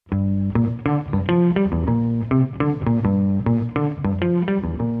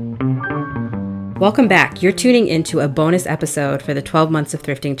Welcome back. You're tuning into a bonus episode for the 12 Months of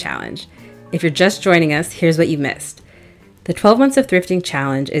Thrifting Challenge. If you're just joining us, here's what you missed. The 12 Months of Thrifting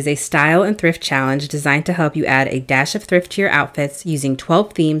Challenge is a style and thrift challenge designed to help you add a dash of thrift to your outfits using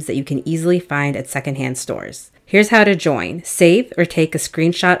 12 themes that you can easily find at secondhand stores. Here's how to join. Save or take a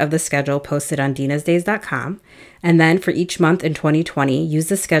screenshot of the schedule posted on dinasdays.com, and then for each month in 2020, use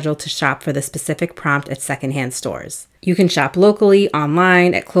the schedule to shop for the specific prompt at secondhand stores. You can shop locally,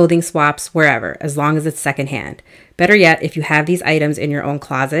 online, at clothing swaps, wherever, as long as it's secondhand. Better yet, if you have these items in your own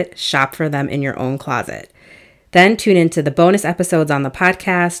closet, shop for them in your own closet. Then tune into the bonus episodes on the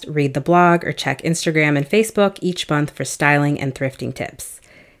podcast, read the blog, or check Instagram and Facebook each month for styling and thrifting tips.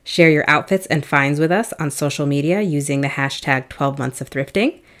 Share your outfits and finds with us on social media using the hashtag 12 months of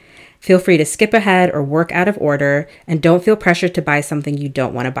thrifting. Feel free to skip ahead or work out of order, and don't feel pressured to buy something you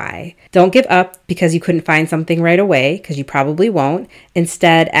don't want to buy. Don't give up because you couldn't find something right away, because you probably won't.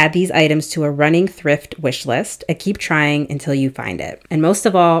 Instead, add these items to a running thrift wish list and keep trying until you find it. And most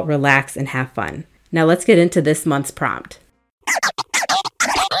of all, relax and have fun. Now let's get into this month's prompt.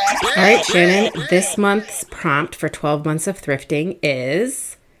 All right, Shannon, this month's prompt for 12 months of thrifting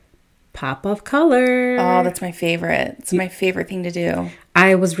is pop of color. Oh, that's my favorite. It's my favorite thing to do.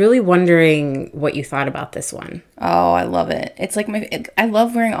 I was really wondering what you thought about this one. Oh, I love it. It's like I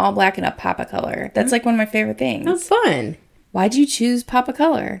love wearing all black and a pop of color. That's like one of my favorite things. That's fun. Why'd you choose pop of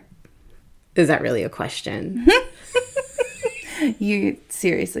color? Is that really a question?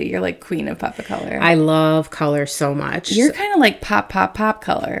 Seriously, you're like queen of pop of color. I love color so much. You're kind of like pop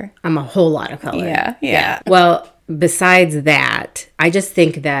color. I'm a whole lot of color. Yeah. Well, besides that, I just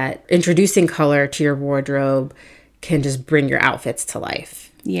think that introducing color to your wardrobe can just bring your outfits to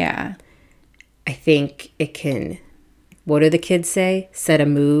life. Yeah. I think it can, what do the kids say? Set a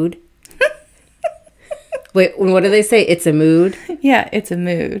mood. Wait, what do they say? It's a mood? Yeah, it's a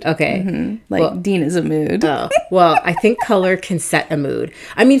mood. Okay. Mm-hmm. Like Dina's a mood. Oh, well, I think color can set a mood.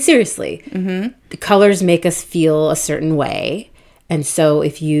 I mean, seriously. Mm-hmm. The colors make us feel a certain way. And so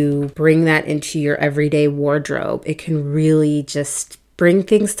if you bring that into your everyday wardrobe, it can really just bring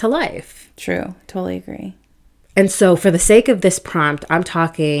things to life. True. Totally agree. And so for the sake of this prompt, I'm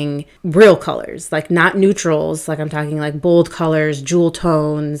talking real colors, like not neutrals. Like I'm talking like bold colors, jewel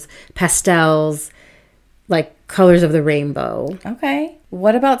tones, pastels, like colors of the rainbow. Okay.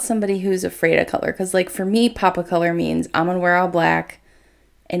 What about somebody who's afraid of color? Because like for me, pop of color means I'm going to wear all black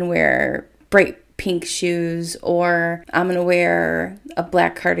and wear bright pink shoes, or I'm going to wear a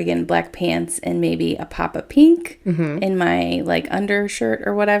black cardigan, black pants, and maybe a pop of pink in my like undershirt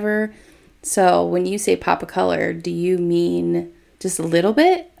or whatever. So when you say pop of color, do you mean just a little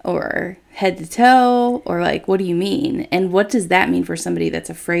bit or head to toe, or like what do you mean? And what does that mean for somebody that's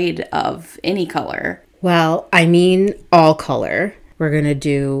afraid of any color? Well, I mean all color. We're going to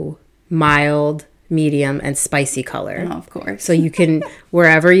do mild, medium, and spicy color. Oh, of course. So you can,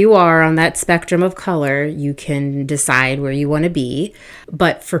 wherever you are on that spectrum of color, you can decide where you want to be.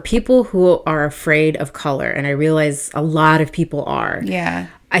 But for people who are afraid of color, and I realize a lot of people are. Yeah.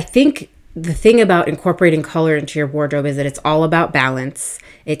 I think the thing about incorporating color into your wardrobe is that it's all about balance.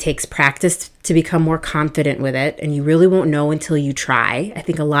 It takes practice to become more confident with it, and you really won't know until you try. I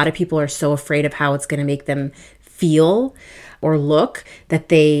think a lot of people are so afraid of how it's going to make them feel or look that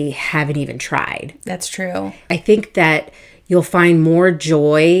they haven't even tried. That's true. I think that you'll find more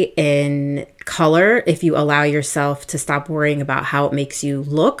joy in color if you allow yourself to stop worrying about how it makes you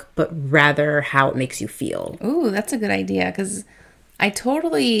look, but rather how it makes you feel. Ooh, that's a good idea, because I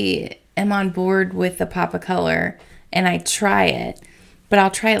totally am on board with the pop of color and I try it, but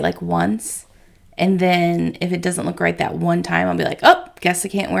I'll try it like once, and then if it doesn't look right that one time, I'll be like, oh, guess I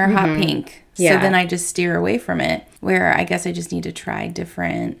can't wear a hot pink. Yeah. So then I just steer away from it, where I guess I just need to try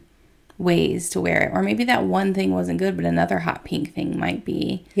different ways to wear it. Or maybe that one thing wasn't good, but another hot pink thing might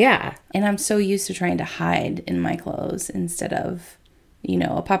be. Yeah. And I'm so used to trying to hide in my clothes instead of,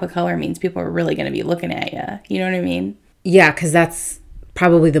 a pop of color means people are really going to be looking at you. You know what I mean? Yeah, because that's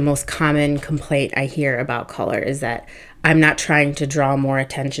probably the most common complaint I hear about color is that I'm not trying to draw more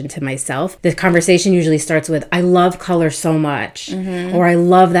attention to myself. The conversation usually starts with, I love color so much, or I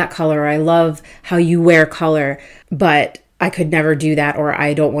love that color, or I love how you wear color, but I could never do that, or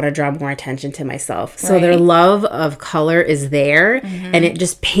I don't want to draw more attention to myself. So their love of color is there, and it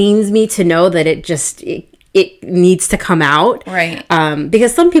just pains me to know that it needs to come out. Right.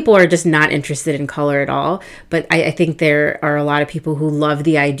 Because some people are just not interested in color at all. But I think there are a lot of people who love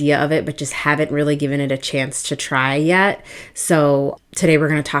the idea of it, but just haven't really given it a chance to try yet. So today we're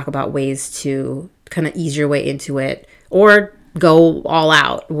going to talk about ways to kind of ease your way into it, or go all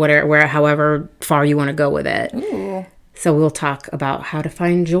out, however far you want to go with it. Ooh. So we'll talk about how to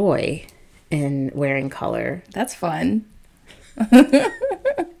find joy in wearing color. That's fun.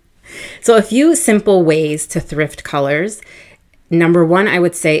 So a few simple ways to thrift colors. Number one, I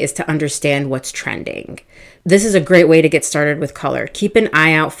would say, is to understand what's trending. This is a great way to get started with color. Keep an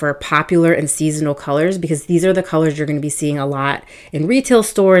eye out for popular and seasonal colors because these are the colors you're going to be seeing a lot in retail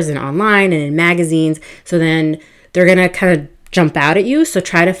stores and online and in magazines. So then they're going to kind of jump out at you. So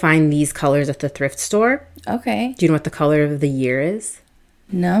try to find these colors at the thrift store. Okay. Do you know what the color of the year is?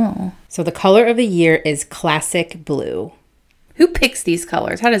 No. So the color of the year is classic blue. Who picks these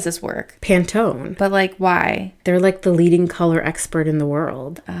colors? How does this work? Pantone. But like, why? They're like the leading color expert in the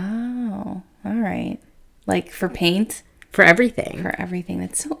world. Oh, all right. Like for paint? For everything. For everything.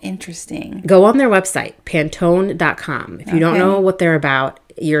 That's so interesting. Go on their website, Pantone.com. If you don't know what they're about,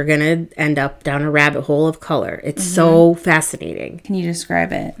 you're going to end up down a rabbit hole of color. It's so fascinating. Can you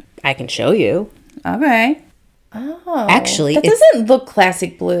describe it? I can show you. Okay. Oh. Actually, that doesn't look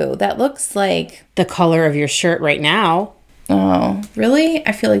classic blue. That looks like the color of your shirt right now. Oh, really?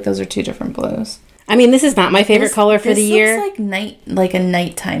 I feel like those are two different blues. I mean, this is not my favorite color for the year. This looks like a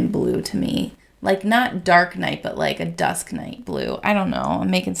nighttime blue to me. Like not dark night, but like a dusk night blue. I don't know.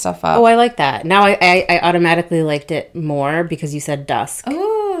 I'm making stuff up. Oh, I like that. Now I automatically liked it more because you said dusk.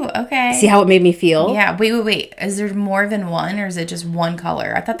 Oh, okay. See how it made me feel? Yeah. Wait. Is there more than one, or is it just one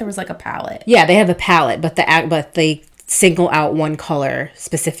color? I thought there was like a palette. Yeah, they have a palette, but they single out one color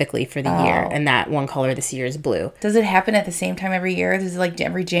specifically for the year, and that one color this year is blue. Does it happen at the same time every year? Is it like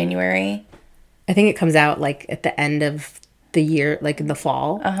every January? I think it comes out like at the end of the year, like in the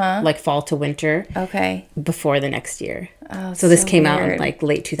fall, like fall to winter. Okay. Before the next year. Oh, so this came out in like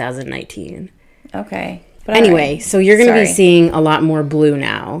late 2019. Okay. But anyway, so you're going to be seeing a lot more blue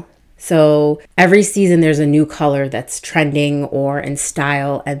now. So every season there's a new color that's trending or in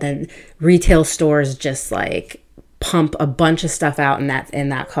style, and then retail stores just like pump a bunch of stuff out in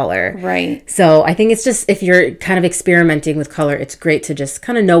that color. Right. So I think it's just, if you're kind of experimenting with color, it's great to just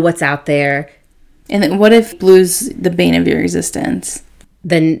kind of know what's out there. And then what if blue's the bane of your existence?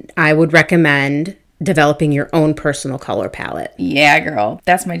 Then I would recommend developing your own personal color palette. Yeah, girl.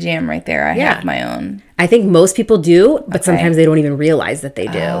 That's my jam right there. I have my own. I think most people do, but sometimes they don't even realize that they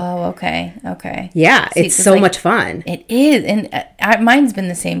do. Oh, okay. Yeah, see, it's so much fun. It is. And mine's been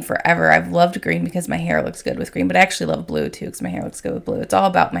the same forever. I've loved green because my hair looks good with green, but I actually love blue too because my hair looks good with blue. It's all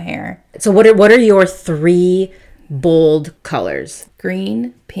about my hair. So what are your three bold colors?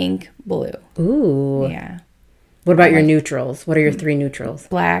 Green, pink, blue. Ooh. Yeah. What about your neutrals? What are your three neutrals?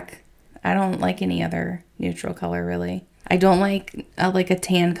 Black. I don't like any other neutral color really. I don't like a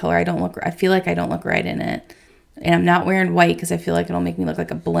tan color. I feel like I don't look right in it. And I'm not wearing white because I feel like it'll make me look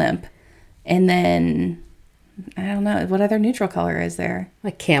like a blimp. And then I don't know, what other neutral color is there?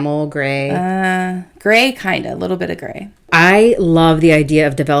 Like camel gray. Gray, kind of, a little bit of gray. I love the idea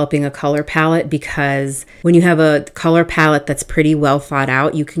of developing a color palette because when you have a color palette that's pretty well thought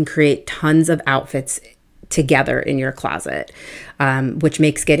out, you can create tons of outfits together in your closet, which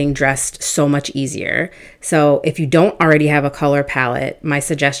makes getting dressed so much easier. So if you don't already have a color palette, my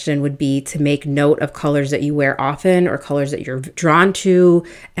suggestion would be to make note of colors that you wear often or colors that you're drawn to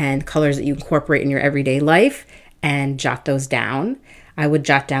and colors that you incorporate in your everyday life and jot those down. I would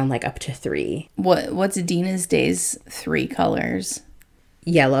jot down like up to 3. What's Dina's Day's 3 colors?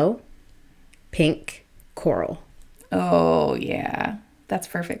 Yellow, pink, coral. Oh, yeah. That's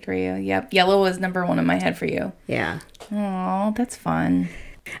perfect for you. Yep. Yellow was number 1 in my head for you. Yeah. Oh, that's fun.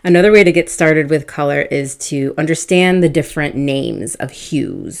 Another way to get started with color is to understand the different names of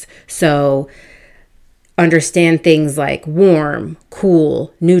hues. So understand things like warm,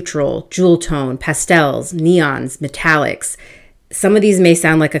 cool, neutral, jewel tone, pastels, neons, metallics. Some of these may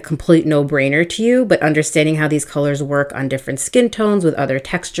sound like a complete no-brainer to you, but understanding how these colors work on different skin tones with other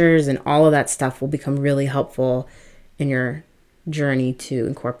textures and all of that stuff will become really helpful in your journey to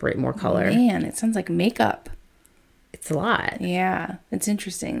incorporate more color. Man, it sounds like makeup. It's a lot. Yeah, it's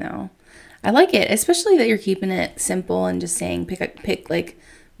interesting though. I like it, especially that you're keeping it simple and just saying pick like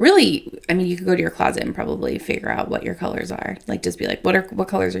really. I mean, you could go to your closet and probably figure out what your colors are. Like, just be like, what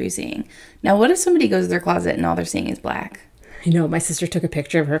colors are you seeing? Now, what if somebody goes to their closet and all they're seeing is black? I know, my sister took a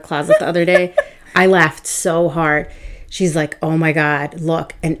picture of her closet the other day. I laughed so hard. She's like, "Oh my God,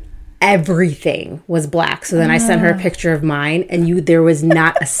 look," and everything was black. So then I sent her a picture of mine, and there was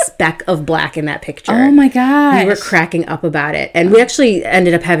not a speck of black in that picture. Oh my gosh. We were cracking up about it. And we actually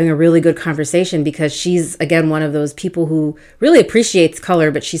ended up having a really good conversation because she's, again, one of those people who really appreciates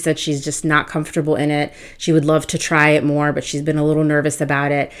color, but she said she's just not comfortable in it. She would love to try it more, but she's been a little nervous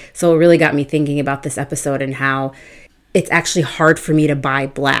about it. So it really got me thinking about this episode and how it's actually hard for me to buy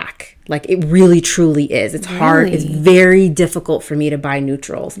black. Like it really truly is. It's hard. It's very difficult for me to buy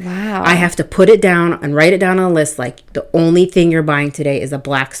neutrals. Wow. I have to put it down and write it down on a list. Like the only thing you're buying today is a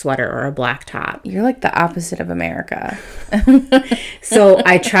black sweater or a black top. You're like the opposite of America. So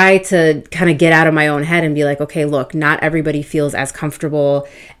I try to kind of get out of my own head and be like, okay, look, not everybody feels as comfortable.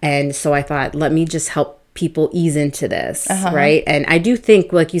 And so I thought, let me just help people ease into this, right? And I do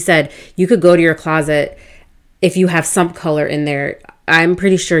think, like you said, you could go to your closet if you have some color in there. I'm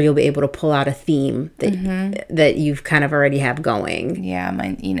pretty sure you'll be able to pull out a theme that that you've kind of already have going. Yeah,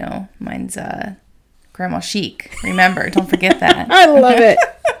 mine's Grandma Chic. Remember, don't forget that. I love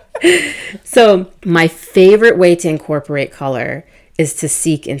it. So my favorite way to incorporate color is to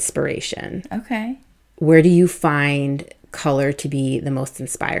seek inspiration. Okay. Where do you find color to be the most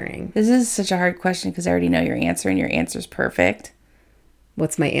inspiring? This is such a hard question because I already know your answer, and your answer's perfect.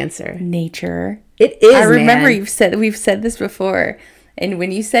 What's my answer? Nature. It is. I remember man. we've said this before, and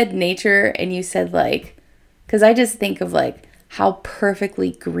when you said nature, and you said like, because I just think of like how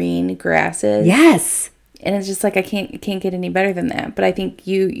perfectly green grass is. Yes. And it's just like I can't get any better than that. But I think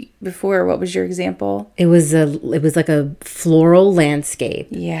you before, what was your example? It was like a floral landscape.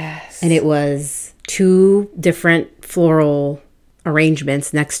 Yes. And it was 2 different floral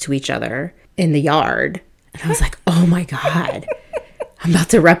arrangements next to each other in the yard. And I was like, oh my God, I'm about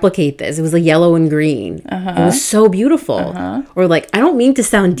to replicate this. It was like yellow and green. It was so beautiful. Or like, I don't mean to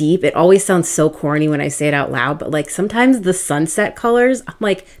sound deep. It always sounds so corny when I say it out loud. But like sometimes the sunset colors, I'm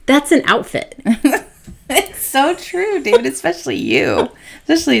like, that's an outfit. It's so true, David, especially you.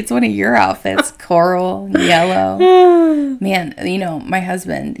 Especially it's one of your outfits, coral, yellow. Man, my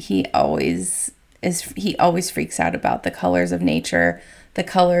husband, he always freaks out about the colors of nature, the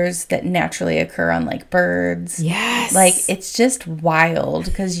colors that naturally occur on like birds. Yes. Like it's just wild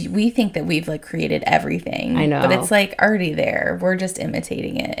because we think that we've like created everything. I know. But it's like already there. We're just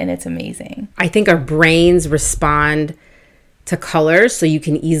imitating it, and it's amazing. I think our brains respond to colors, so you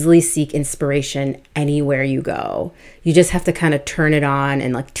can easily seek inspiration anywhere you go. You just have to kind of turn it on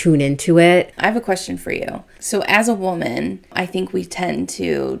and like tune into it. I have a question for you. So as a woman, I think we tend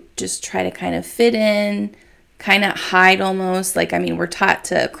to just try to kind of fit in, kind of hide almost. Like, I mean, we're taught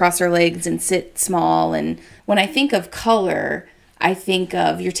to cross our legs and sit small. And when I think of color, I think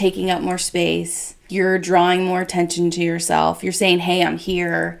of you're taking up more space. You're drawing more attention to yourself. You're saying, hey, I'm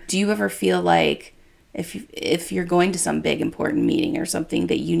here. Do you ever feel like if you're going to some big important meeting or something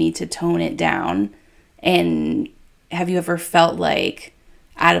that you need to tone it down? And have you ever felt like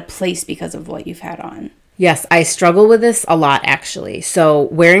out of place because of what you've had on? Yes, I struggle with this a lot actually. So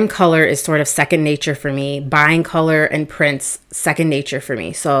wearing color is sort of second nature for me. Buying color and prints, second nature for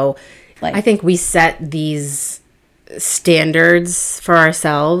me. So like, I think we set these standards for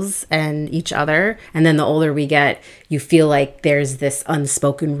ourselves and each other, and then the older we get, you feel like there's this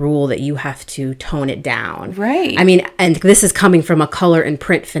unspoken rule that you have to tone it down, right? I mean, and this is coming from a color and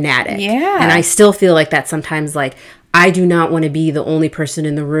print fanatic, and I still feel like that sometimes. Like, I do not want to be the only person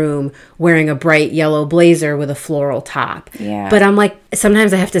in the room wearing a bright yellow blazer with a floral top, but I'm like,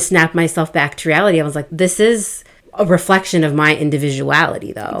 sometimes I have to snap myself back to reality. I was like, this is a reflection of my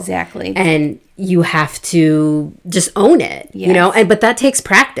individuality though. Exactly. And you have to just own it, but that takes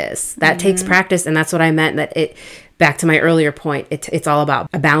practice. That takes practice. And that's what I meant, that back to my earlier point, it's all about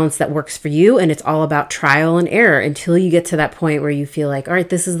a balance that works for you. And it's all about trial and error until you get to that point where you feel like, all right,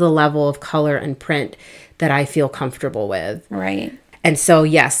 this is the level of color and print that I feel comfortable with. Right. And so,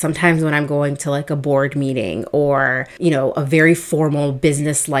 yes, sometimes when I'm going to like a board meeting or, a very formal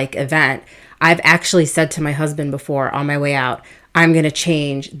business-like event, I've actually said to my husband before on my way out, I'm going to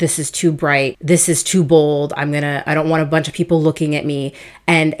change. This is too bright. This is too bold. I don't want a bunch of people looking at me.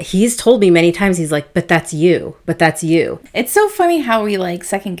 And he's told me many times, he's like, but that's you. But that's you. It's so funny how we like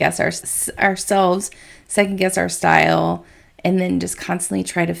second guess ourselves, second guess our style, and then just constantly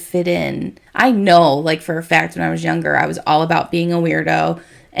try to fit in. I know, like for a fact, when I was younger, I was all about being a weirdo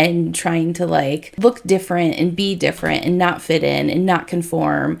and trying to like look different and be different and not fit in and not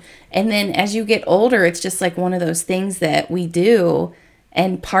conform. And then as you get older, it's just like one of those things that we do.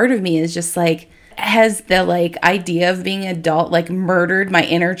 And part of me is just like, has the like idea of being adult like murdered my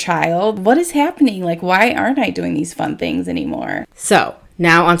inner child? What is happening? Like, why aren't I doing these fun things anymore? So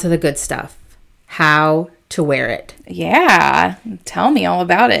now onto the good stuff. How to wear it. Yeah. Tell me all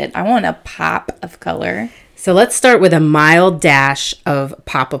about it. I want a pop of color. So let's start with a mild dash of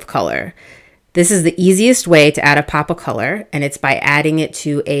pop of color. This is the easiest way to add a pop of color, and it's by adding it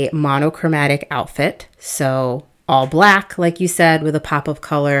to a monochromatic outfit. So all black, like you said, with a pop of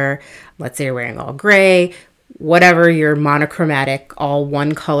color. Let's say you're wearing all gray. whatever your monochromatic, all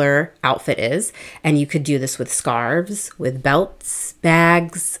one color outfit is. And you could do this with scarves, with belts,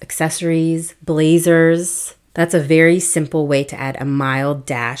 bags, accessories, blazers. That's a very simple way to add a mild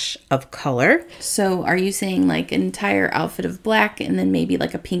dash of color. So are you saying like an entire outfit of black and then maybe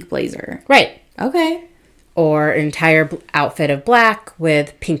like a pink blazer? Right. Okay. Or an entire outfit of black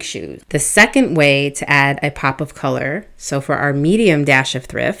with pink shoes. The second way to add a pop of color, so for our medium dash of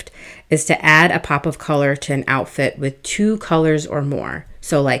thrift, is to add a pop of color to an outfit with 2 colors or more.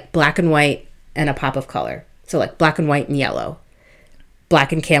 So like black and white and a pop of color. So like black and white and yellow,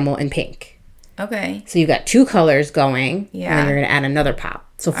 black and camel and pink. Okay. So you got 2 colors going, and then you're going to add another pop.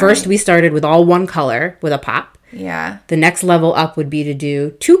 So first we started with all one color with a pop. Yeah. The next level up would be to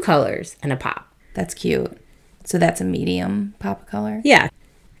do 2 colors and a pop. That's cute. So that's a medium pop of color? Yeah.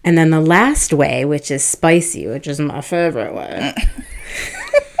 And then the last way, which is spicy, which is my favorite way.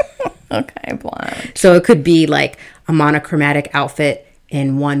 Okay, blonde. So it could be like a monochromatic outfit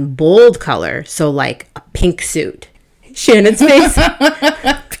in one bold color. So like a pink suit. Shannon's face.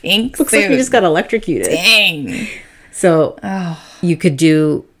 Pink Looks suit. like you just got electrocuted. Dang. So you could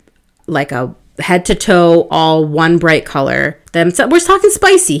do like a head to toe, all one bright color. Then we're talking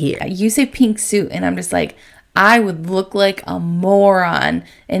spicy here. You say pink suit, and I'm just like, I would look like a moron.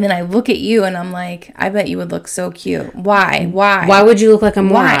 And then I look at you, and I'm like, I bet you would look so cute. Why? Why would you look like a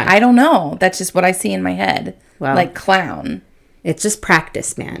moron? Why? I don't know. That's just what I see in my head. Well, like clown. It's just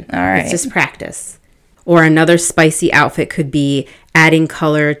practice, man. All right. It's just practice. Or another spicy outfit could be adding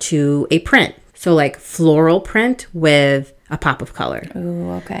color to a print. So like floral print with a pop of color.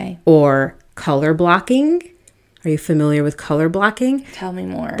 Ooh, okay. Or color blocking. Are you familiar with color blocking? Tell me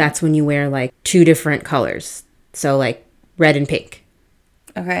more. That's when you wear like 2 different colors. So like red and pink.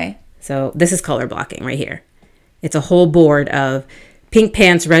 Okay. So this is color blocking right here. It's a whole board of pink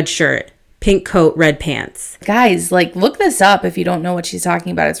pants, red shirt, pink coat, red pants. Guys, like, look this up if you don't know what she's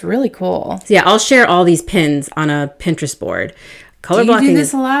talking about. It's really cool. So yeah, I'll share all these pins on a Pinterest board. Color blocking. Do you do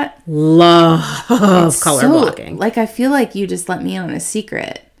this a lot? Love color blocking. Like, I feel like you just let me in on a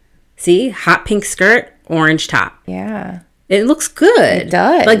secret. See, hot pink skirt, orange top. Yeah. It looks good. It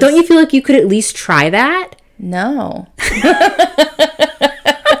does. Like, don't you feel like you could at least try that? No.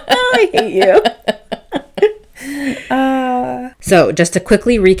 I hate you. So just to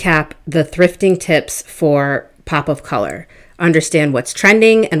quickly recap the thrifting tips for pop of color. Understand what's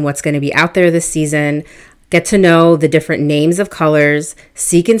trending and what's going to be out there this season. Get to know the different names of colors.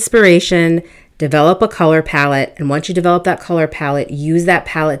 Seek inspiration. Develop a color palette. And once you develop that color palette, use that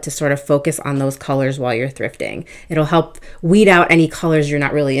palette to sort of focus on those colors while you're thrifting. It'll help weed out any colors you're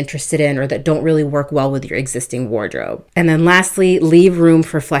not really interested in or that don't really work well with your existing wardrobe. And then lastly, leave room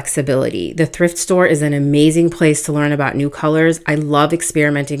for flexibility. The thrift store is an amazing place to learn about new colors. I love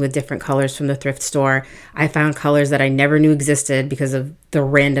experimenting with different colors from the thrift store. I found colors that I never knew existed because of the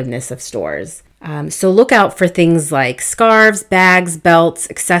randomness of stores. So look out for things like scarves, bags, belts,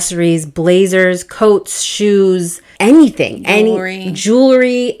 accessories, blazers, coats, shoes, anything,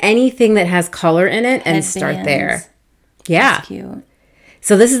 jewelry, anything that has color in it, and start there. Yeah. That's cute.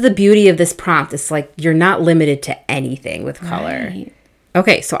 So this is the beauty of this prompt. It's like you're not limited to anything with color. Right.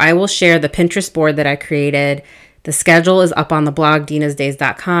 Okay, so I will share the Pinterest board that I created. The schedule is up on the blog,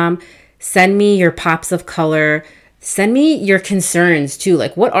 dinasdays.com. Send me your pops of color. Send me your concerns too.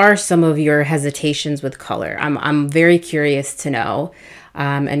 Like, what are some of your hesitations with color? I'm very curious to know,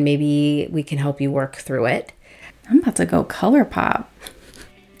 and maybe we can help you work through it. I'm about to go color pop.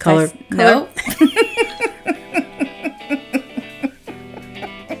 Color? Nope.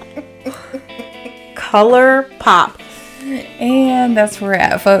 Color pop. And that's where we're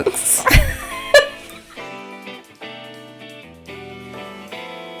at, folks.